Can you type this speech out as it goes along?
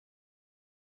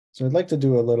So I'd like to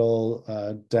do a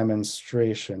little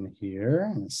demonstration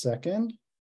here in a second.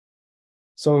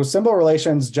 So symbol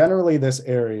relations, generally this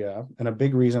area, and a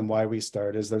big reason why we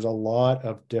start is there's a lot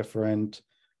of different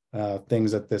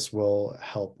things that this will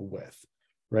help with,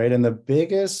 right? And the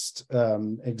biggest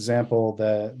example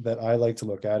that I like to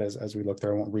look at is, as we look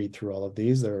there, I won't read through all of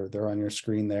these, they're on your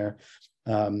screen there,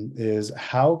 is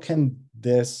how can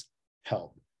this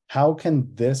help? How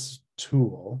can this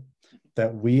tool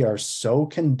that we are so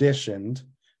conditioned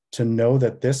to know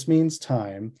that this means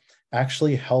time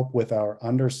actually help with our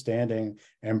understanding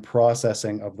and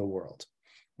processing of the world?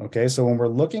 Okay, so when we're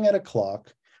looking at a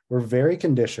clock, we're very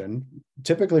conditioned,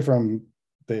 typically from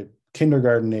the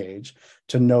kindergarten age,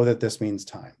 to know that this means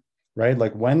time, right?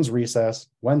 Like when's recess,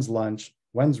 when's lunch,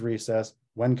 when's recess,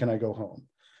 when can I go home?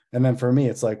 And then for me,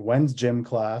 it's like when's gym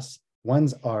class,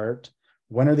 when's art,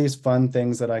 when are these fun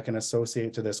things that I can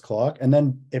associate to this clock? And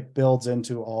then it builds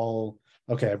into all,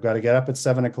 okay, I've got to get up at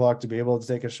 7 o'clock to be able to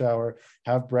take a shower,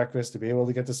 have breakfast, to be able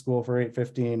to get to school for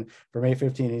 8:15. From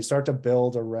 8:15, you start to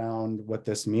build around what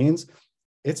this means.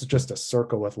 It's just a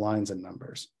circle with lines and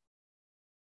numbers,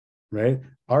 right?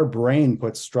 Our brain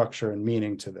puts structure and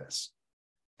meaning to this.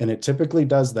 And it typically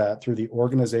does that through the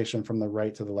organization from the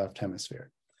right to the left hemisphere.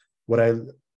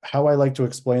 How I like to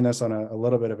explain this on a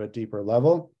little bit of a deeper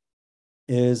level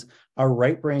is our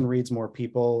right brain reads more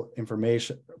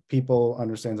information,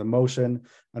 understands emotion,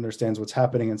 understands what's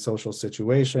happening in social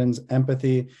situations,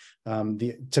 empathy,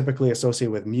 typically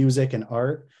associated with music and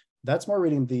art. That's more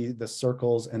reading the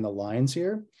circles and the lines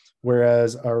here.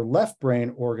 Whereas our left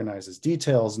brain organizes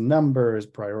details, numbers,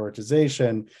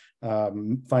 prioritization,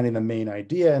 finding the main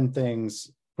idea in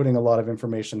things, putting a lot of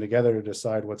information together to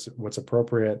decide what's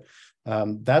appropriate.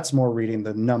 That's more reading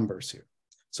the numbers here.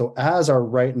 So as our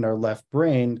right and our left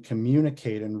brain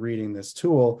communicate in reading this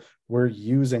tool, we're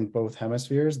using both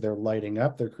hemispheres. They're lighting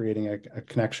up, they're creating a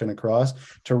connection across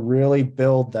to really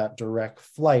build that direct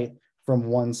flight from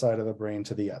one side of the brain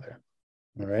to the other.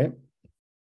 All right.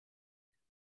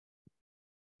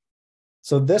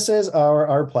 So this is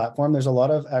our platform. There's a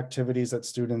lot of activities that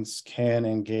students can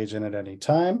engage in at any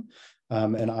time.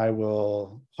 And I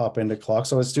will hop into clock.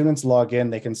 So as students log in,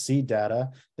 they can see data,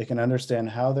 they can understand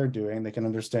how they're doing, they can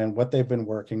understand what they've been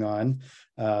working on.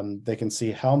 They can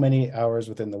see how many hours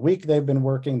within the week they've been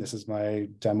working. This is my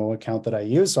demo account that I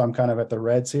use. So I'm kind of at the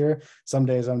reds here. Some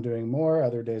days I'm doing more,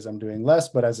 other days I'm doing less,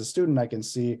 but as a student, I can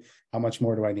see how much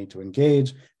more do I need to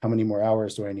engage? How many more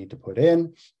hours do I need to put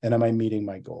in? And am I meeting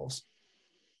my goals?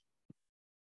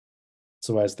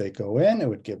 So as they go in, it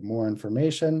would give more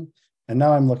information. And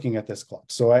now I'm looking at this clock.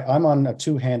 So I'm on a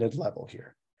two-handed level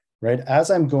here, right? As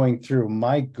I'm going through,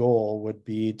 my goal would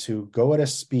be to go at a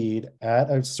speed at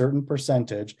a certain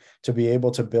percentage to be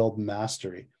able to build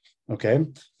mastery, okay?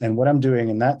 And what I'm doing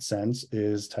in that sense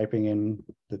is typing in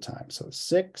the time. So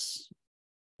 6,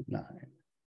 9,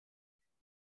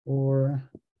 4,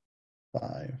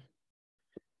 5,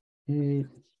 8,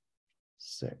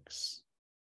 6,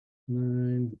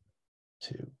 9,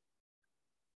 2,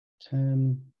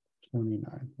 10,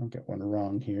 29. I'll get one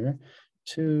wrong here.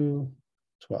 2,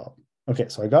 12. Okay,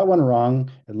 so I got one wrong.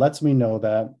 It lets me know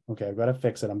that, okay, I've got to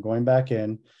fix it. I'm going back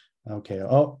in. Okay,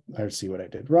 oh, I see what I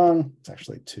did wrong. It's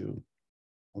actually 2,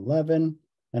 11.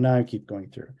 And now I keep going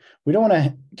through. We don't want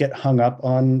to get hung up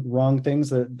on wrong things.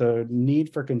 The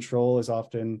need for control is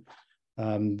often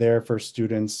there for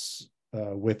students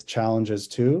with challenges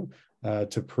too.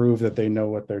 To prove that they know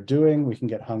what they're doing. We can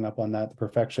get hung up on that. The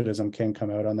perfectionism can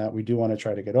come out on that. We do want to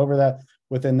try to get over that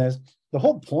within this. The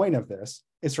whole point of this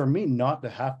is for me not to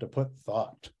have to put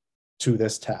thought to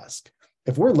this task.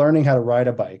 If we're learning how to ride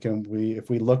a bike, and if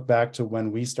we look back to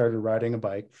when we started riding a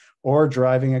bike or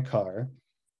driving a car,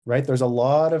 right? There's a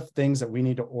lot of things that we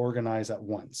need to organize at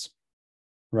once,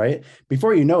 right?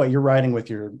 Before you know it, you're riding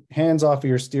with your hands off of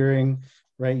your steering,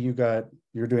 right?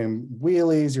 You're doing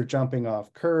wheelies, you're jumping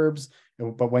off curbs.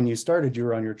 But when you started, you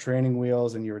were on your training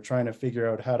wheels and you were trying to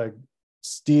figure out how to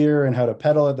steer and how to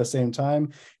pedal at the same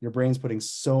time. Your brain's putting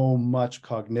so much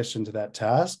cognition to that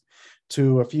task.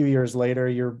 To a few years later,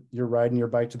 you're riding your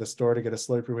bike to the store to get a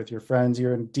Slurpee with your friends.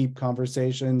 You're in deep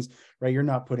conversations, right? You're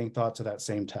not putting thought to that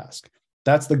same task.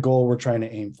 That's the goal we're trying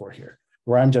to aim for here,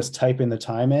 where I'm just typing the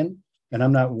time in and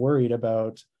I'm not worried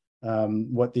about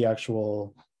what the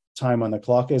actual time on the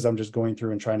clock is. I'm just going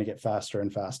through and trying to get faster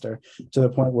and faster to the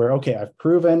point where, okay, I've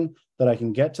proven that I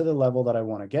can get to the level that I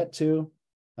want to get to.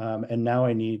 And now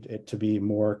I need it to be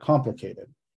more complicated.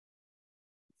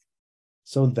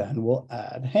 So then we'll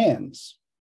add hands.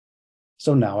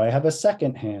 So now I have a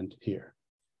second hand here.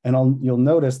 And you'll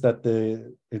notice that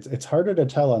it's harder to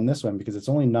tell on this one because it's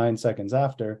only 9 seconds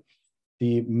after.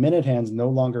 the minute hand's no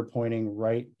longer pointing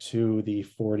right to the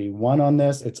 41 on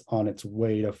this. It's on its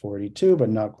way to 42, but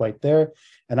not quite there.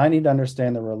 And I need to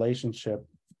understand the relationship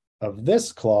of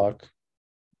this clock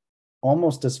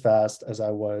almost as fast as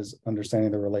I was understanding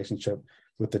the relationship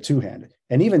with the two-handed.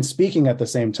 And even speaking at the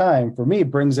same time, for me,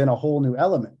 brings in a whole new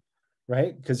element,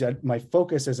 right? Because my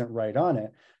focus isn't right on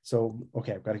it. So,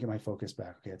 okay, I've got to get my focus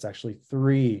back. Okay, it's actually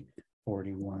 3,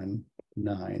 41,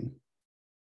 9,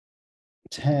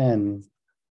 10,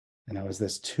 and now is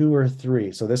this 2 or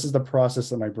 3? So this is the process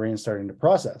that my brain's starting to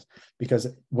process, because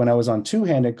when I was on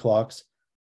two-handed clocks,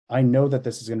 I know that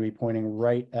this is going to be pointing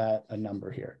right at a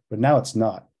number here, but now it's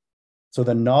not. So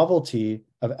the novelty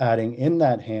of adding in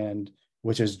that hand,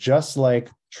 which is just like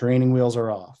training wheels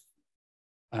are off.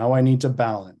 Now I need to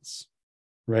balance,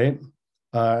 right?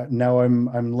 Now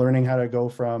I'm learning how to go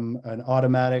from an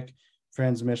automatic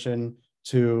transmission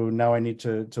to now I need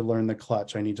to learn the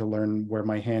clutch. I need to learn where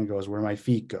my hand goes, where my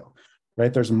feet go,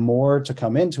 right? There's more to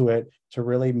come into it to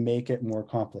really make it more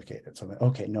complicated. So,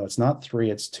 okay, no, it's not 3,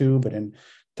 it's 2, but in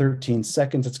 13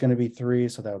 seconds, it's going to be 3.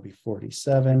 So that would be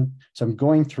 47. So I'm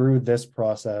going through this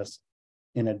process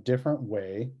in a different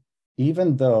way,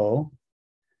 even though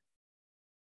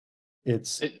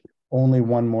it's only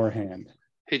one more hand.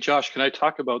 Hey, Josh, can I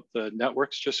talk about the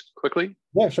networks just quickly?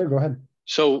 Yeah, sure. Go ahead.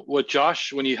 So what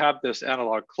Josh, when you have this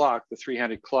analog clock, the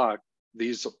three-handed clock,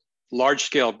 these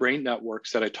large-scale brain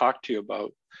networks that I talked to you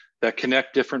about that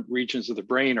connect different regions of the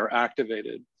brain are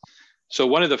activated. So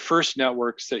one of the first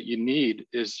networks that you need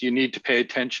is you need to pay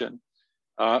attention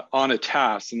on a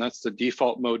task, and that's the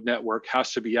default mode network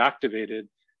has to be activated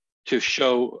to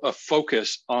show a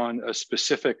focus on a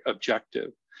specific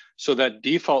objective. So that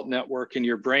default network in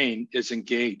your brain is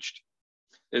engaged.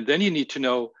 And then you need to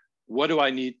know, what do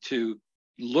I need to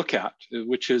look at,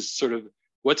 which is sort of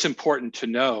what's important to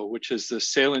know, which is the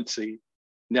saliency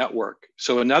network.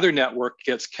 So another network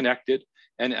gets connected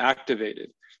and activated.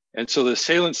 And so the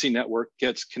saliency network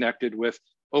gets connected with,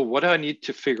 oh, what do I need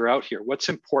to figure out here? What's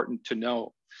important to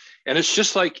know? And it's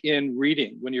just like in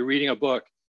reading, when you're reading a book,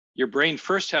 your brain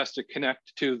first has to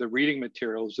connect to the reading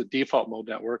materials, the default mode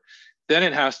network, then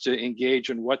it has to engage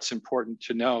in what's important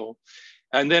to know.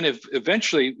 And then if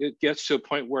eventually it gets to a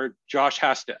point where Josh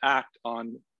has to act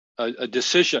on a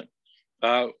decision,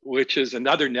 which is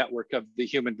another network of the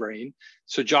human brain.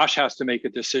 So Josh has to make a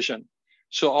decision.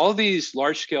 So all these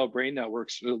large-scale brain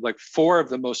networks, like 4 of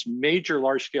the most major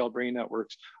large-scale brain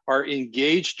networks, are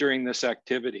engaged during this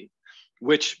activity,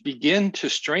 which begin to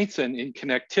strengthen in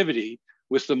connectivity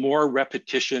with the more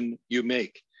repetition you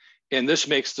make. And this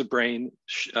makes the brain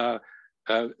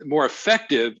more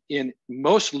effective in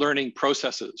most learning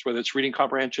processes, whether it's reading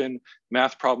comprehension,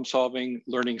 math problem solving,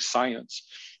 learning science.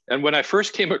 And when I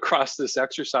first came across this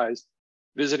exercise,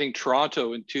 visiting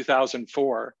Toronto in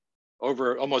 2004,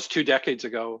 over almost 2 decades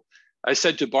ago, I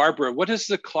said to Barbara, what does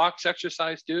the clocks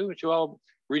exercise do? And she, well,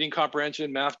 reading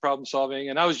comprehension, math problem solving.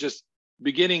 And I was just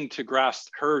beginning to grasp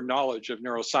her knowledge of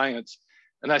neuroscience.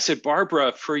 And I said,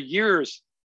 Barbara, for years,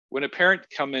 when a parent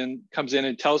comes in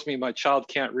and tells me my child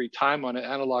can't read time on an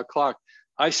analog clock,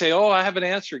 I say, oh, I have an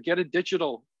answer. Get a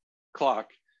digital clock.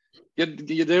 They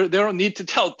don't need to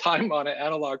tell time on an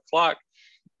analog clock.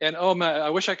 And oh man,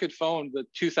 I wish I could phone the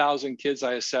 2,000 kids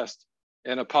I assessed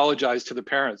and apologize to the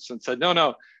parents and said,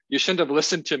 no, you shouldn't have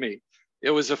listened to me. It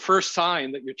was the first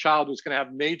sign that your child was going to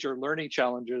have major learning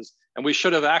challenges, and we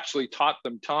should have actually taught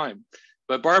them time.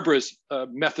 But Barbara's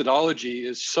methodology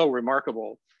is so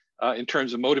remarkable in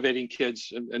terms of motivating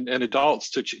kids and adults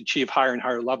to achieve higher and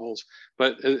higher levels.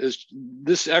 But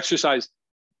this exercise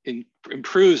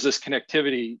improves this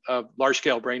connectivity of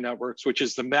large-scale brain networks, which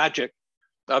is the magic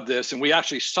of this. And we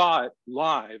actually saw it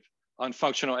live on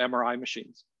functional MRI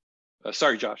machines.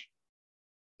 Sorry, Josh.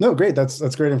 No, great.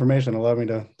 That's great information. Allow me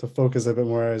to focus a bit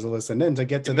more as I listen in to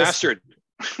get to this. Mastered.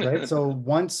 Right. So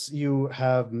once you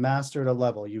have mastered a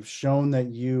level, you've shown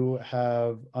that you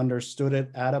have understood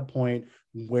it at a point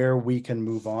where we can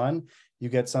move on, you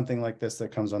get something like this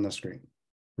that comes on the screen,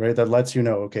 right? That lets you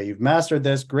know, okay, you've mastered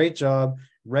this, great job,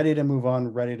 ready to move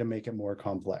on, ready to make it more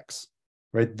complex,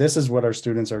 right? This is what our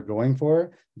students are going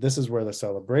for. This is where the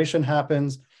celebration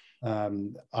happens.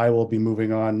 I will be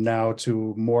moving on now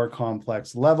to more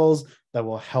complex levels that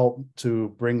will help to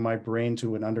bring my brain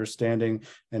to an understanding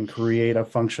and create a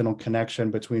functional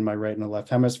connection between my right and the left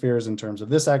hemispheres in terms of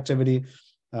this activity.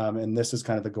 And this is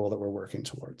kind of the goal that we're working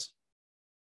towards.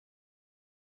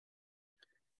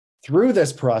 Through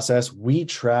this process, we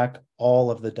track all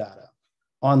of the data.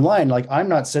 online, like I'm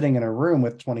not sitting in a room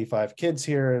with 25 kids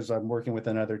here as I'm working with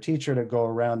another teacher to go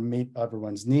around, meet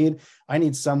everyone's need. I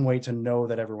need some way to know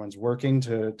that everyone's working,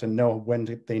 to know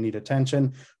when they need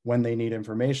attention, when they need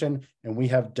information, and we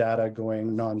have data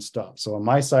going nonstop. So on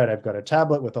my side, I've got a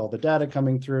tablet with all the data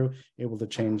coming through, able to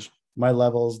change my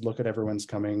levels, look at everyone's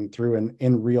coming through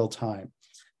in real time.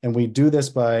 And we do this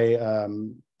by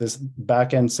this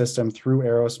back-end system through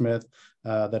Arrowsmith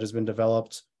that has been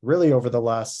developed really over the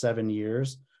last 7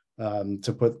 years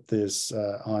to put this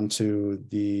onto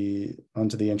the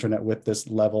internet with this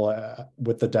level,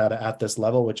 with the data at this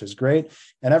level, which is great.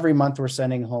 And every month we're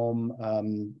sending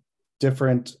home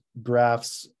different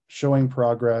graphs showing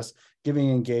progress, giving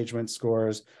engagement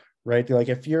scores, right? Like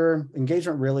if your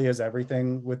engagement really is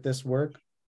everything with this work,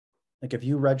 like if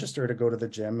you register to go to the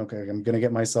gym, okay, I'm going to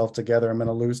get myself together, I'm going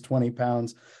to lose 20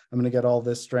 pounds, I'm going to get all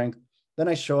this strength. Then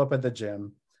I show up at the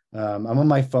gym. I'm on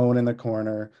my phone in the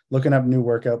corner looking up new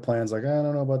workout plans. Like, I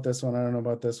don't know about this one. I don't know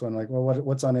about this one. Like, well,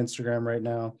 what's on Instagram right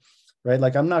now? Right.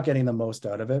 Like I'm not getting the most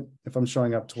out of it. If I'm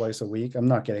showing up twice a week, I'm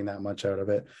not getting that much out of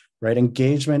it. Right.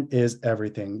 Engagement is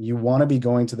everything. You want to be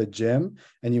going to the gym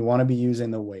and you want to be using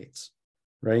the weights.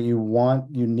 Right. You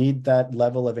need that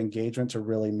level of engagement to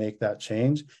really make that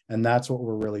change. And that's what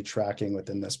we're really tracking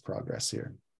within this progress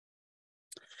here.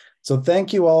 So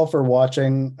thank you all for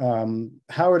watching.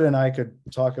 Howard and I could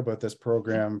talk about this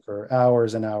program for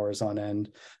hours and hours on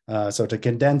end. So to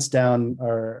condense down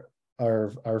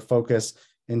our focus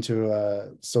into a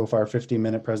so far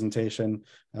 50-minute presentation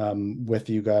with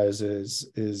you guys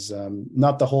is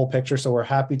not the whole picture. So we're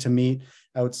happy to meet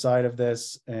outside of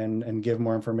this and give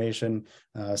more information.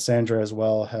 Sandra as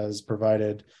well has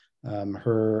provided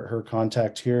her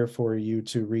contact here for you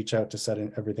to reach out to set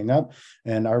everything up.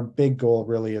 And our big goal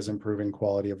really is improving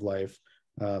quality of life,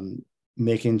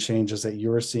 making changes that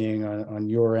you're seeing on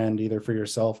your end, either for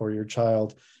yourself or your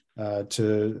child,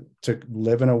 to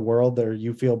live in a world where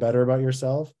you feel better about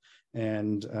yourself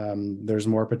and there's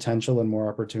more potential and more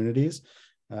opportunities.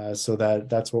 So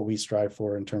that's what we strive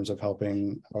for in terms of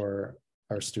helping our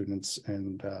students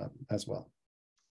and as well.